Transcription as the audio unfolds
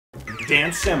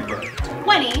Dancember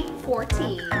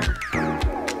 2014.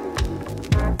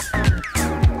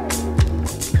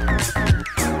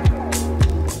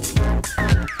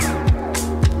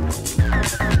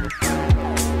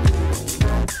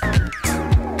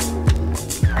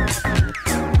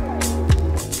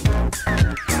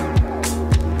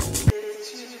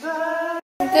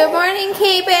 Good morning,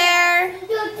 K-Bear.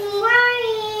 Good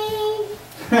morning.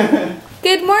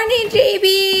 Good morning,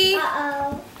 JB.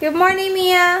 Uh-oh. Good morning,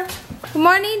 Mia. Good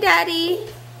morning, Daddy.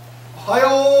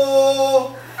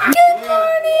 Hi-oh! Good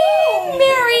morning.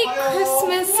 Merry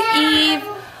Christmas Eve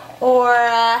or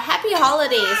Happy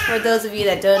Holidays for those of you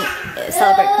that don't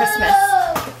celebrate Christmas.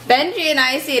 Benji and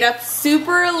I stayed up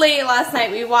super late last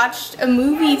night. We watched a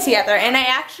movie together, and I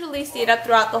actually stayed up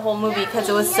throughout the whole movie because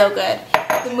it was so good.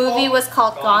 The movie was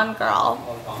called Gone Girl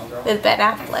with Ben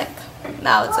Affleck.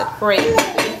 That was a great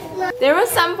movie. There were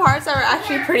some parts that were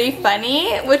actually pretty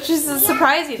funny, which is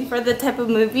surprising for the type of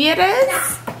movie it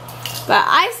is. But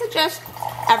I suggest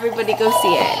everybody go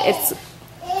see it. It's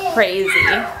crazy.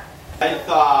 I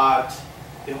thought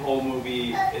the whole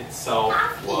movie itself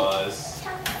was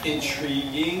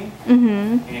intriguing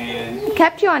and It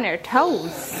kept you on your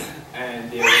toes.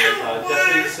 and it was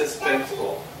definitely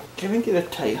suspenseful. Can I get a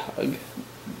tight hug?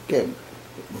 Get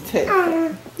tight.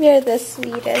 You're the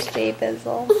sweetest, Jay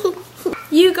Bizzle.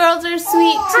 You girls are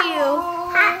sweet too.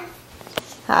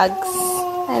 Hugs.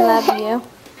 I love you.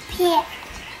 Pete.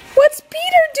 What's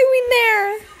Peter doing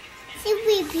there?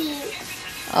 Sleepy Pete.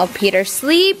 Oh, Peter's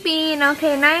sleeping.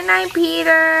 Okay, night-night,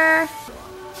 Peter.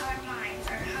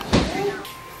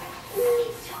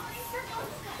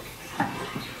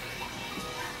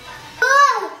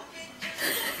 Oh!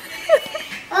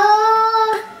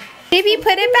 Oh! Baby,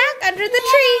 put it back under the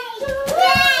tree.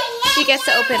 She gets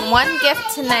to open one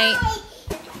gift tonight.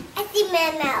 I see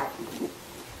Memo.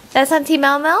 That's Auntie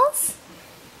Mel Mel's?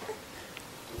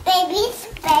 Babies.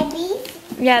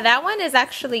 Yeah, that one is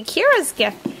actually Kira's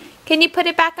gift. Can you put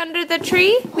it back under the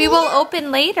tree? We will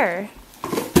open later.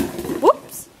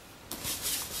 Whoops.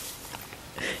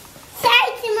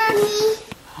 Sorry, Mommy.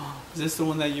 Is this the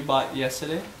one that you bought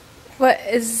yesterday? What,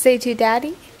 does it say to Daddy?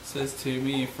 It says to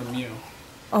me from you.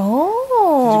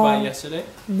 Oh. Did you buy it yesterday?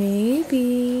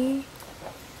 Maybe.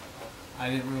 I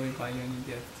didn't really buy you any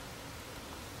gift.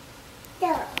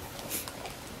 No.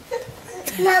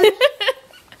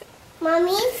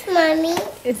 Mommy.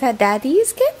 Is that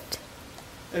Daddy's gift?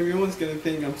 Everyone's gonna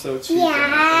think I'm so cheap.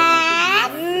 Yeah.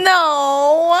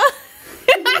 No.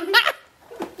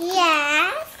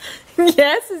 Yeah.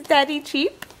 Yes, is Daddy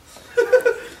cheap?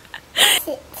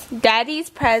 Daddy's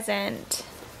present.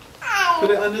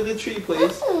 Put it under the tree,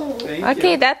 please. Thank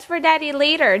Okay, you. that's for Daddy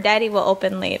later. Daddy will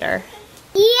open later.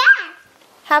 Yeah.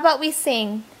 How about we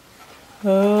sing?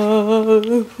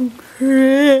 Oh,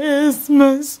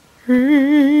 Christmas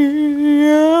tree,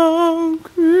 oh,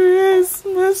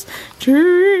 Christmas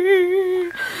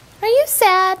tree. Are you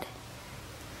sad?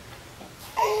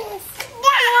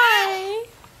 Why?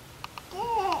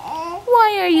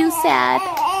 Why are you sad?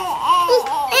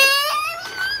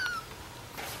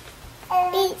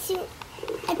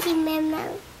 Auntie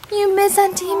Memo. You miss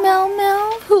Auntie Mel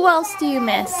Mel? Who else do you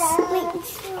miss?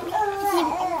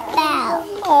 Bell.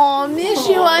 Oh, miss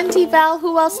you, Auntie Val.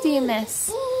 Who else do you miss?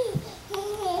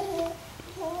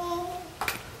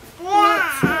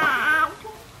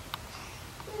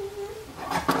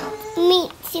 Me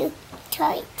too.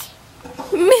 Toilet.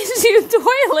 Miss you,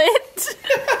 toilet.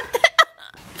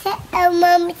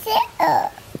 Mom, sit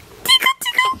up. Tickle,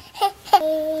 tickle.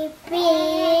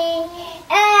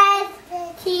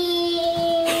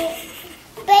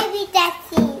 Baby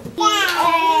Daddy.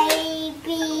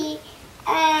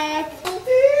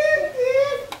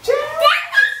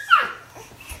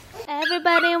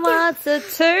 Everybody wants a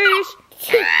taste.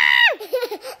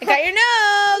 I got your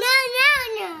nose.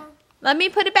 No. Let me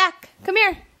put it back. Come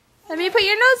here. Let me put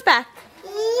your nose back.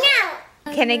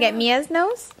 No. Can I get Mia's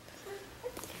nose?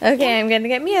 Okay, I'm gonna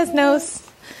get Mia's nose.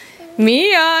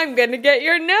 Mia, I'm gonna get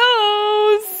your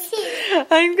nose.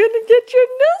 I'm gonna get your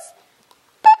nose.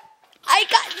 I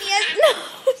got Mia's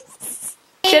nose.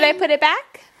 Should I put it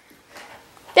back?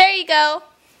 There you go.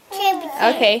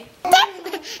 Okay.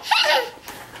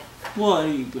 What are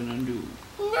you gonna do?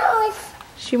 No.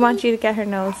 She wants you to get her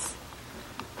nose.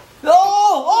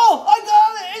 Oh, I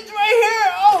got it. It's right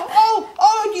here.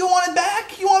 Oh, do you want it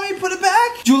back? You want me to put it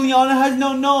back? Juliana has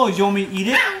no nose. You want me to eat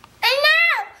it? No.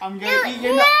 I'm gonna eat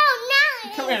your nose.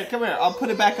 Come here. I'll put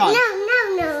it back on.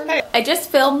 No. Hey. I just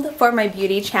filmed for my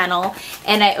beauty channel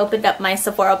and I opened up my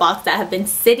Sephora box that have been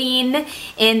sitting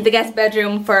in the guest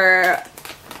bedroom for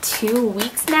 2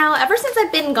 weeks now, ever since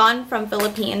I've been gone from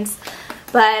Philippines.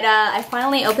 But I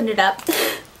finally opened it up.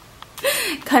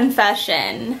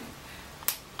 Confession.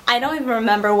 I don't even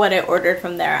remember what I ordered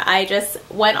from there. I just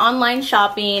went online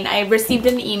shopping. I received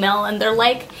an email and they're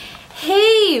like,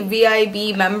 hey,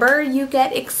 VIB member, you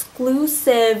get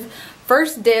exclusive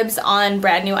first dibs on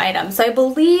brand new items. So I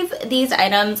believe these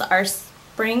items are some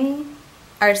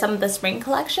of the spring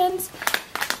collections.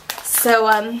 So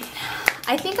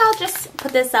I think I'll just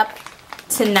put this up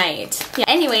tonight. Yeah.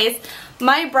 Anyways,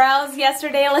 my brows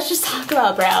yesterday, let's just talk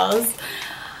about brows.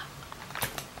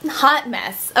 Hot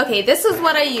mess. Okay, this is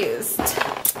what I used.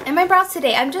 And my brows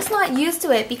today, I'm just not used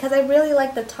to it because I really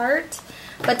like the Tarte.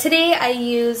 But today I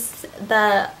used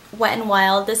the Wet n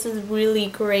Wild. This is really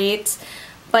great,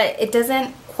 but it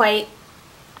doesn't quite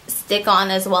stick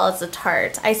on as well as the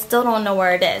Tarte. I still don't know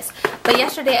where it is. But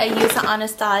yesterday I used the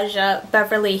Anastasia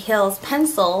Beverly Hills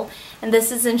pencil, and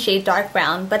this is in shade dark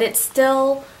brown, but it's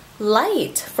still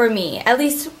light for me, at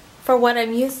least for what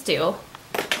I'm used to.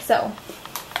 So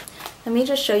let me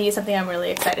just show you something I'm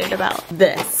really excited about.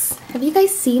 This. Have you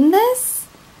guys seen this?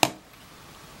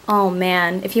 Oh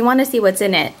man, if you want to see what's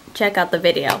in it, check out the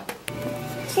video.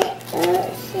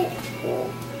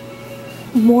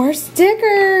 More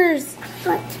stickers!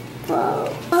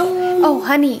 Oh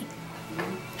honey,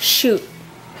 shoot.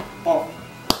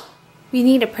 We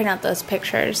need to print out those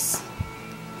pictures.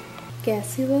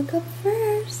 Guess who woke up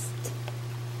first?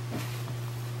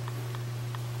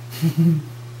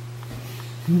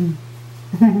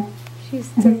 She's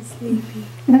still sleepy.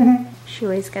 She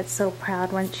always gets so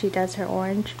proud when she does her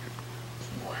orange.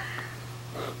 Wow.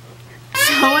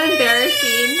 So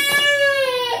embarrassing.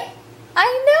 I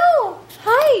know.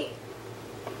 Hi.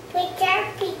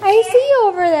 I see you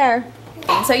over there.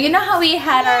 So you know how we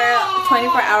had our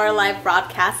 24-hour live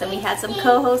broadcast and we had some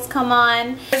co-hosts come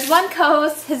on? There's one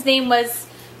co-host, his name was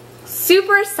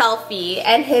Super Selfie,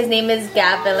 and his name is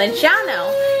Gab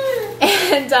Valenciano.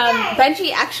 And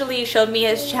Benji actually showed me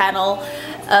his channel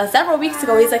several weeks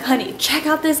ago. He's like, honey, check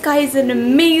out this guy, he's an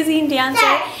amazing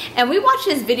dancer. And we watched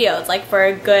his videos like for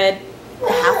a good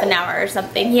half an hour or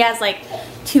something. He has like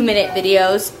 2-minute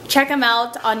videos. Check him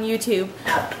out on YouTube.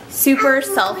 Super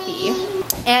Selfie.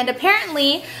 And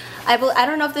apparently, I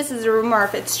don't know if this is a rumor or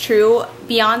if it's true,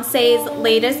 Beyonce's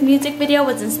latest music video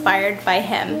was inspired by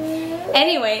him.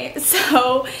 Anyway,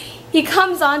 so he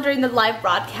comes on during the live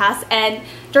broadcast, and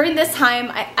during this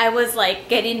time I was like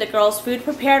getting the girls food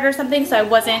prepared or something, so I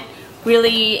wasn't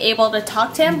really able to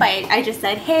talk to him, but I just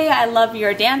said, hey, I love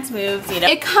your dance moves, you know.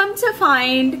 It come to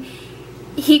find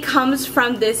he comes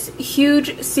from this huge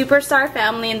superstar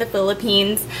family in the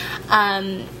Philippines,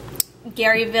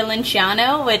 Gary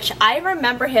Valenciano, which I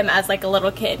remember him as like a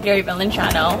little kid. Gary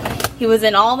Valenciano, he was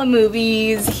in all the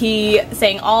movies, he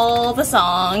sang all the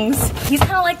songs. He's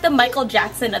kind of like the Michael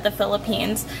Jackson of the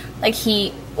Philippines. Like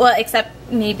well,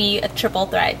 except maybe a triple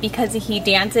threat, because he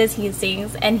dances, he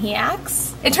sings, and he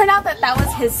acts. It turned out that that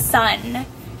was his son.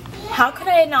 How could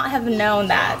I not have known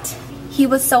that? He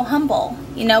was so humble,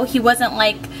 you know? He wasn't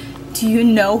like, do you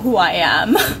know who I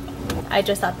am? I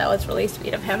just thought that was really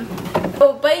sweet of him.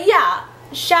 Oh, but yeah,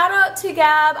 shout out to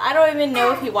Gab. I don't even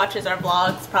know if he watches our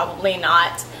vlogs, probably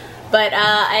not. But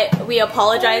we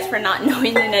apologize for not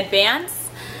knowing in advance.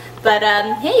 But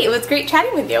hey, it was great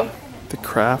chatting with you. The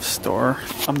craft store.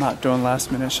 I'm not doing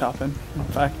last minute shopping. In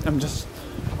fact, I'm just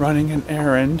running an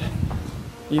errand.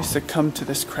 I used to come to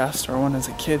this craft store when I was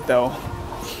a kid though.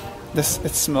 It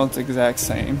smells the exact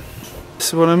same. This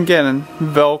is what I'm getting.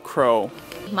 Velcro.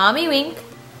 Mommy wink.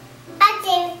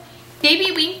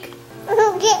 Baby wink.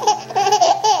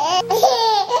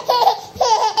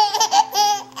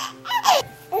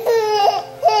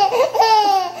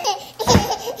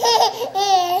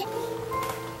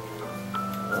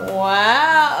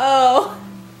 Wow.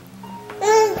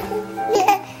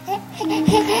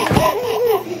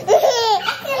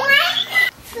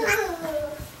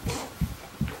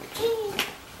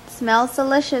 Smells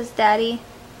delicious, Daddy.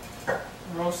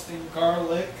 Roasting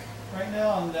garlic right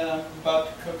now, and then I'm about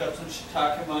to cook up some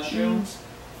shiitake mushrooms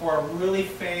for a really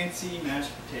fancy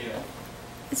mashed potato.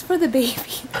 It's for the baby.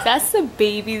 That's the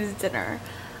baby's dinner.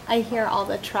 I hear all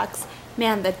the trucks.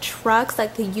 Man, the trucks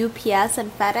like the UPS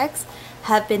and FedEx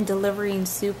have been delivering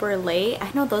super late.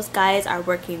 I know those guys are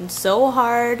working so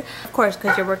hard. Of course,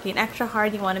 because you're working extra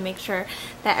hard, you want to make sure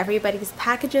that everybody's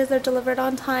packages are delivered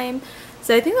on time.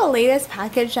 So I think the latest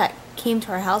package that came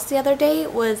to our house the other day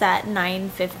was at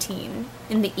 9:15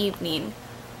 in the evening.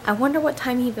 I wonder what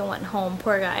time he even went home,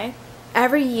 poor guy.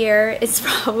 Every year it's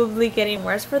probably getting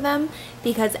worse for them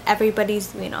because everybody's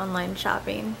doing online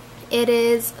shopping. It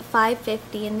is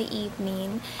 5:50 in the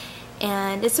evening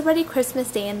And it's already Christmas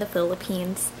Day in the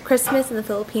Philippines. Christmas in the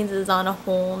Philippines is on a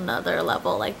whole nother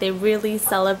level. Like, they really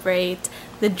celebrate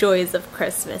the joys of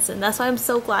Christmas, and that's why I'm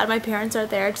so glad my parents are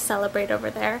there to celebrate over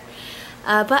there.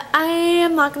 But I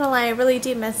am not gonna lie, I really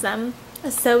do miss them.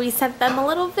 So we sent them a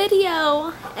little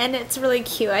video, and it's really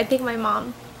cute. I think my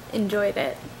mom enjoyed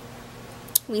it.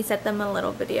 We sent them a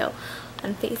little video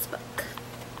on Facebook.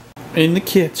 In the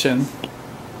kitchen,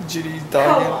 Judy's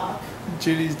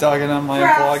dogging on my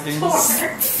vlogging.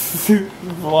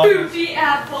 Bougie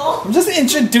apple. I'm just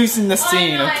introducing the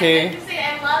scene, I know, okay?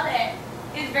 I love it.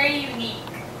 It's very unique.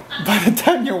 By the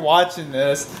time you're watching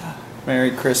this,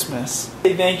 Merry Christmas.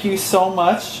 Hey, thank you so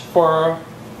much for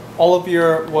all of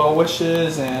your well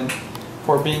wishes and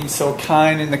for being so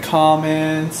kind in the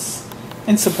comments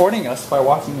and supporting us by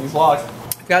watching these vlogs.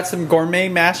 I've got some gourmet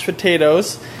mashed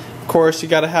potatoes. Of course, you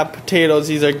gotta have potatoes.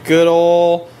 These are good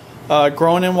old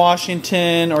grown in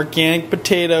Washington organic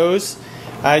potatoes.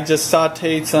 I just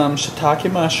sauteed some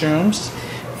shiitake mushrooms.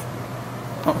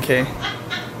 Okay.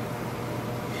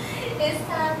 It's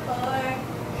time for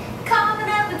comment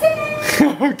up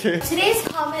potato. Okay. Today's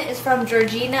comment is from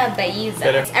Georgina Baiza.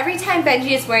 Better. Every time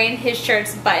Benji is wearing his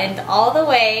shirts buttoned all the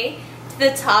way to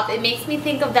the top, it makes me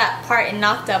think of that part in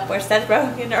Knocked Up where Seth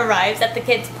Rogen arrives at the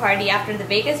kids' party after the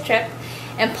Vegas trip,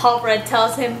 and Paul Rudd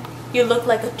tells him, "You look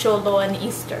like a cholo on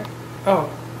Easter." Oh,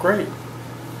 great.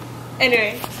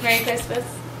 Anyway, Merry Christmas.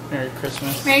 Merry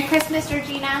Christmas. Merry Christmas,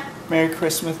 Georgina. Merry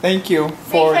Christmas. Thank you for Thanks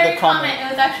for the your comment. It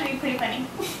was actually pretty funny.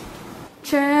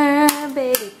 Churn,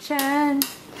 baby, churn.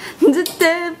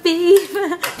 Churn,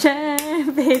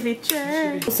 baby,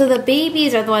 churn. So the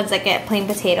babies are the ones that get plain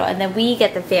potato, and then we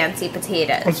get the fancy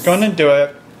potatoes. I was gonna do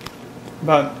it,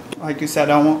 but like you said,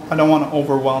 I don't want to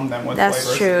overwhelm them with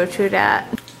That's flavors. true that.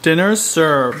 Dinner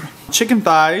served. Chicken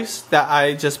thighs that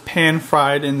I just pan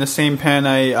fried in the same pan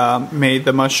I made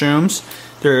the mushrooms.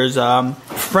 There's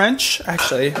French,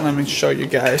 actually, let me show you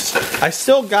guys. I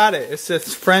still got it. It's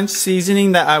this French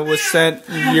seasoning that I was sent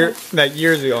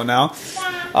years ago now.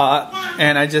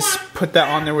 And I just put that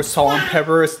on there with salt and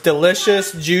pepper. It's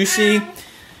delicious, juicy.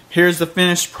 Here's the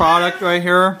finished product right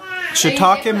here.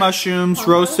 Shiitake mushrooms,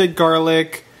 roasted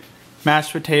garlic,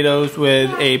 mashed potatoes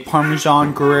with a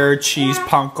Parmesan Gruyere cheese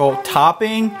panko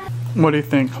topping. What do you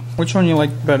think? Which one you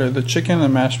like better, the chicken or the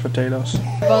mashed potatoes?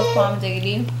 Both bomb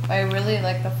diggity. I really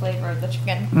like the flavor of the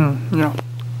chicken. Yeah.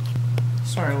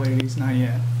 Sorry ladies, not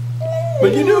yet.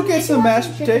 But you do get some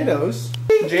mashed potatoes.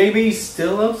 JB's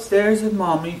still upstairs with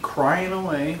mommy crying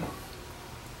away.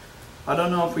 I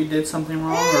don't know if we did something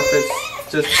wrong or if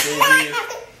it's just JB.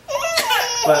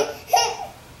 But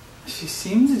she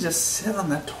seems to just sit on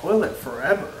the toilet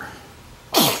forever.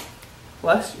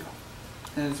 Bless you.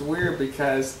 And it's weird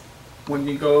because when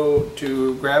you go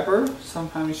to grab her,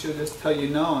 sometimes she'll just tell you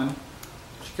no, and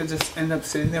she could just end up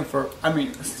sitting there for, I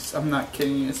mean, I'm not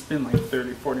kidding you, it's been like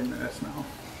 30-40 minutes now.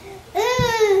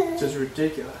 Which is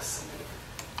ridiculous.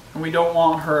 And we don't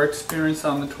want her experience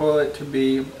on the toilet to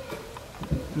be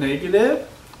negative,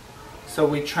 so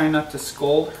we try not to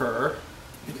scold her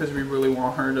because we really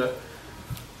want her to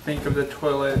think of the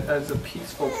toilet as a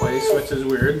peaceful place, which is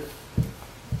weird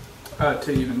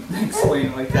to even explain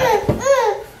it like that.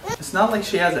 It's not like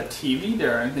she has a TV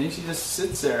there or anything, she just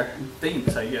sits there and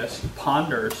thinks, I guess. She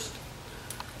ponders.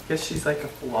 I guess she's like a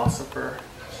philosopher.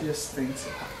 She just thinks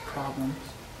about problems.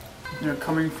 You know,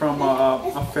 coming from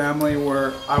a family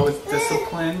where I was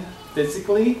disciplined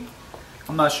physically,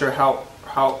 I'm not sure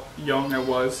how young I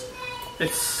was.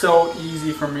 It's so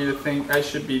easy for me to think I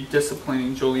should be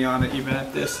disciplining Juliana even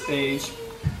at this age.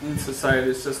 And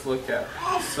society just look at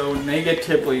her so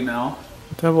negatively now.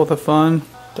 Double the fun,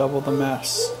 double the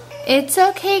mess. It's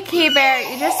okay, K-Bear.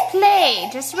 You just play.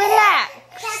 Just relax.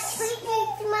 That's what it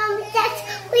is, Mom. That's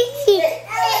what it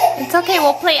is. It's okay.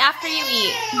 We'll play after you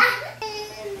eat.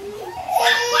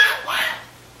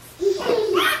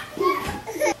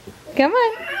 Come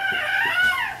on.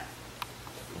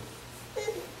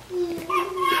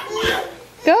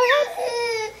 Go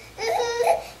ahead.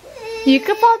 You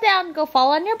could fall down. Go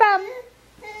fall on your bum.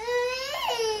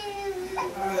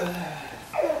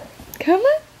 Come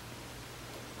on.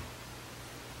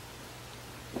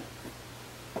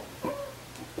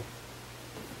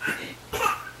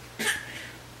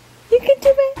 You can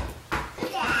do it.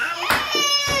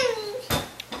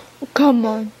 Come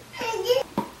on.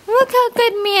 Look how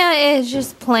good Mia is,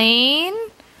 just playing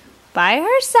by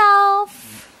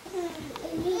herself.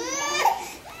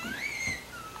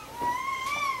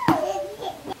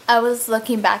 I was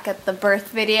looking back at the birth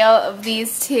video of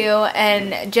these two,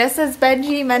 and just as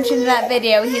Benji mentioned in that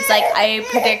video, he's like, I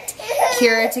predict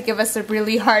Kira to give us a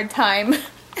really hard time.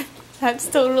 That's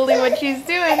totally what she's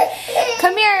doing.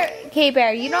 Come here,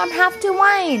 K-Bear. You don't have to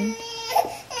whine.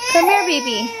 Come here,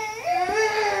 baby.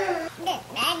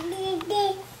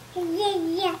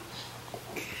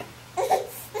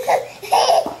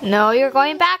 No, you're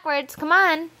going backwards. Come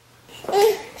on. Come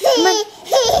on.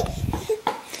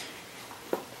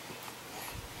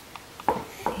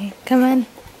 Come on.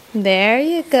 There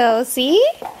you go. See?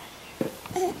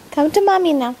 Come to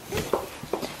mommy now.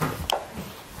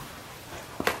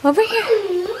 Over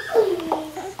here.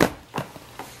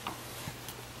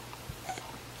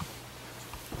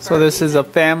 So this is a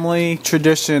family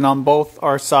tradition on both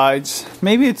our sides.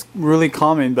 Maybe it's really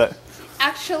common, but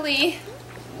Actually,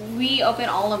 we open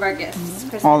all of our gifts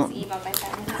Christmas Eve on my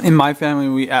family. in my family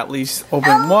we at least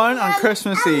open one on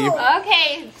Christmas Eve.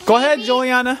 Okay. Go ahead,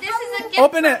 Juliana. This is a gift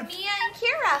Open for it. Mia and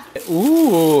Kira.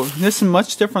 Ooh, this is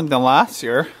much different than last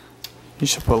year. You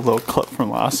should put a little clip from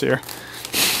last year.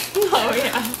 Oh,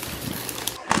 yeah.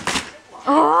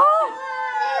 Oh!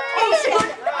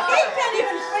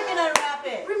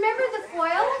 Remember the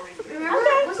foil?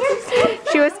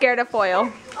 Remember? She was scared of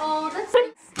foil. Oh, that's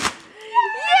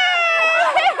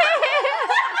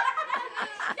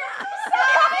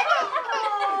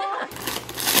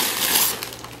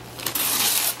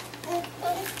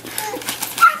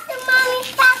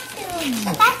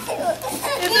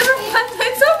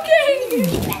It's okay.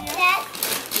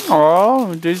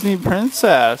 Oh, Disney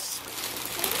princess.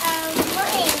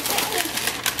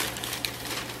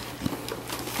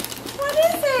 What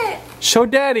is it? Show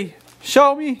daddy.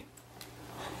 Show me.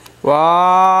 Wow.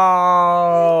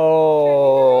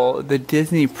 The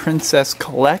Disney Princess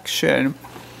Collection.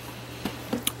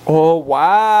 Oh,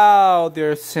 wow.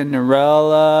 There's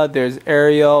Cinderella. There's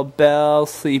Ariel, Belle,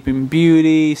 Sleeping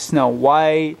Beauty, Snow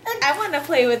White. I want to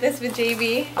play with this with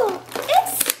JB.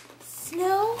 It's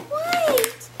Snow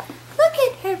White. Look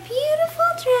at her beautiful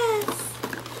dress.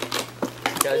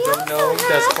 You guys don't know?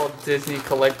 That's called Disney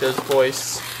Collector's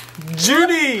Voice.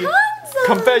 Judy! Handsome.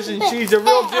 Confession, she's a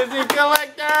real Disney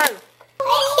collector!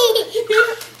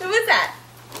 Who was that?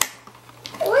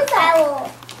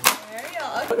 Ariel.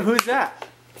 Okay. Who's that?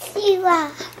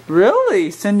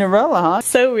 Really? Cinderella, huh?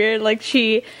 So weird, like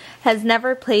she has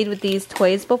never played with these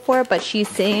toys before, but she's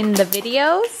seen the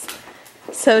videos,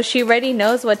 so she already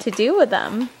knows what to do with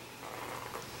them.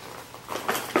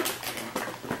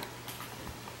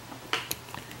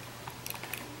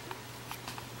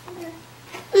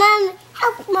 Mom,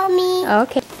 help mommy.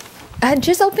 Okay.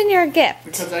 Just open your gift.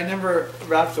 Because I never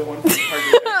wrapped the one from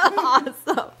Target.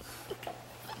 Awesome.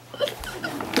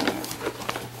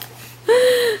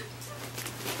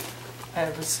 I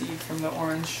have a seed from the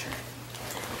orange.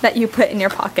 That you put in your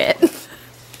pocket.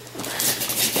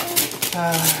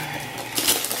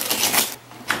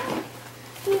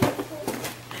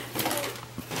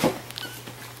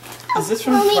 Is this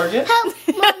from Target? Help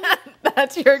mommy.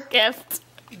 That's your gift.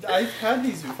 I've had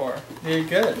these before. They're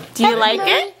good. Do you like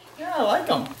it? Yeah, I like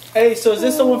them. Hey, so is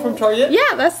this the one from Target?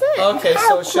 Yeah, that's it. Okay,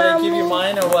 so should I give you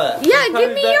mine or what? Yeah, It's give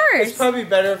probably me yours. It's probably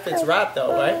better if it's wrapped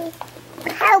though, right?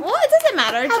 Help. Well, it doesn't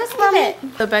matter. Just give it.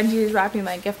 So Benji is wrapping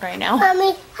my gift right now.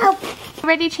 Mommy, help.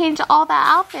 Already changed all the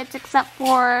outfits except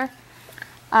for,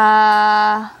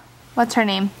 what's her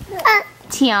name?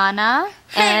 Tiana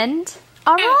and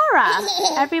Aurora.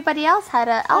 Everybody else had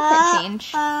an outfit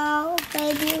change. Oh,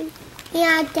 baby.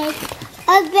 Yeah, take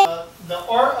The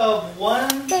art of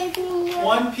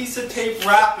one piece of tape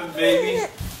wrapping, baby.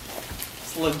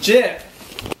 It's legit.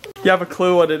 You have a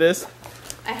clue what it is?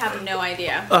 I have no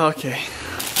idea. Oh, okay.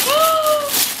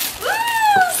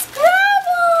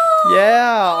 Scrabble!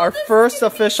 Yeah, our first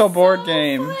official board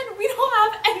game. Fun. We don't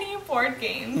have any board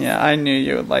games. Yeah, I knew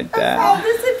you would like Oh, that.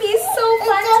 this would be so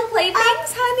fun to play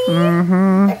things, honey.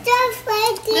 Mm-hmm.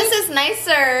 This is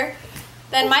nicer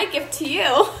than my gift to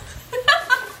you.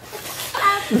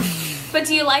 But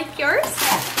do you like yours?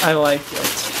 I like it.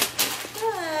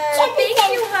 Thank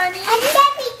you, honey.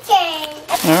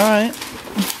 All right.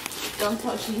 Don't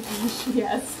tell she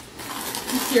has.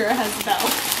 Kira has Belle.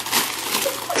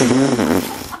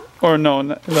 Or no,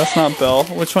 that's not Belle.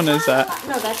 Which one is that?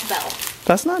 No, that's Belle.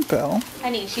 That's not Belle.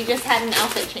 Honey, she just had an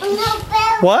outfit change.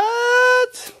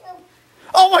 What?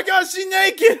 Oh my gosh, she's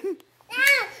naked!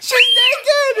 She's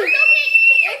naked!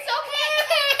 It's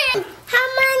okay. How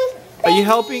many? Are you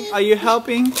helping? Are you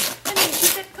helping? Honey, she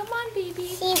said, come on, baby.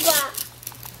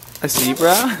 A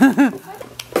zebra?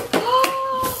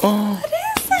 Oh. What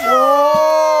is that?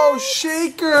 Whoa,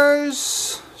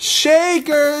 shakers!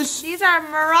 Shakers! These are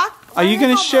Morocco. Are you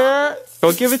gonna share?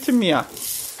 Go give it to Mia.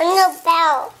 No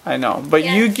bell. I know, but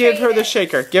Yeah, you give her trade the it.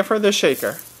 shaker. Give her the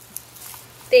shaker.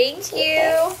 Thank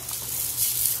you.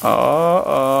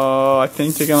 Oh, I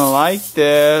think you're gonna like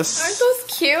this. Aren't those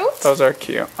cute? Those are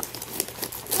cute.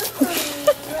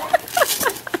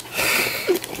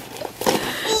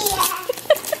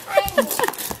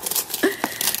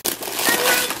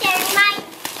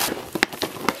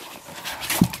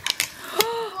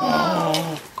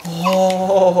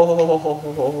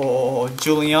 Oh,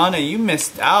 Juliana, you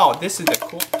missed out. This is the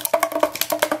cool.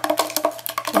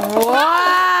 Wow!